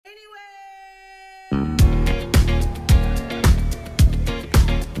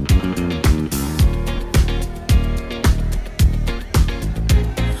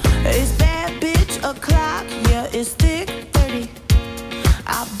It's bad bitch o'clock, yeah, it's thick 30.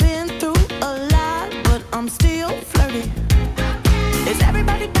 I've been through a lot, but I'm still flirty. Is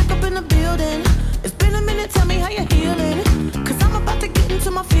everybody back up in the building? It's been a minute, tell me how you're healing. Cause I'm about to get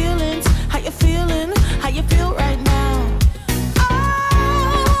into my feelings. How you feeling? How you feel right now?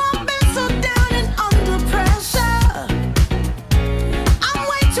 Oh, I've been so down and under pressure. I'm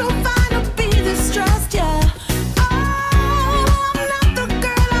way too fine to be this stressed, yeah.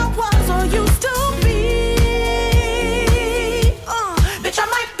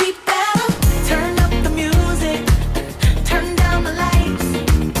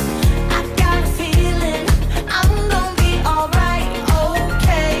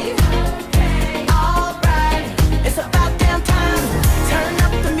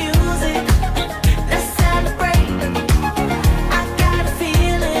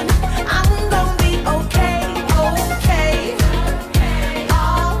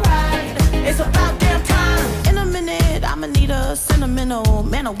 Sentimental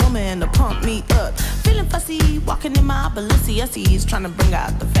man or woman to pump me up. Feeling fussy, walking in my Balenciennes, trying to bring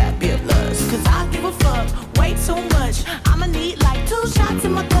out the fabulous. Cause I give a fuck way too much. I'ma need like 2 shots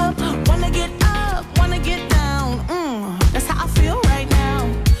in my cup. Wanna get up, wanna get down.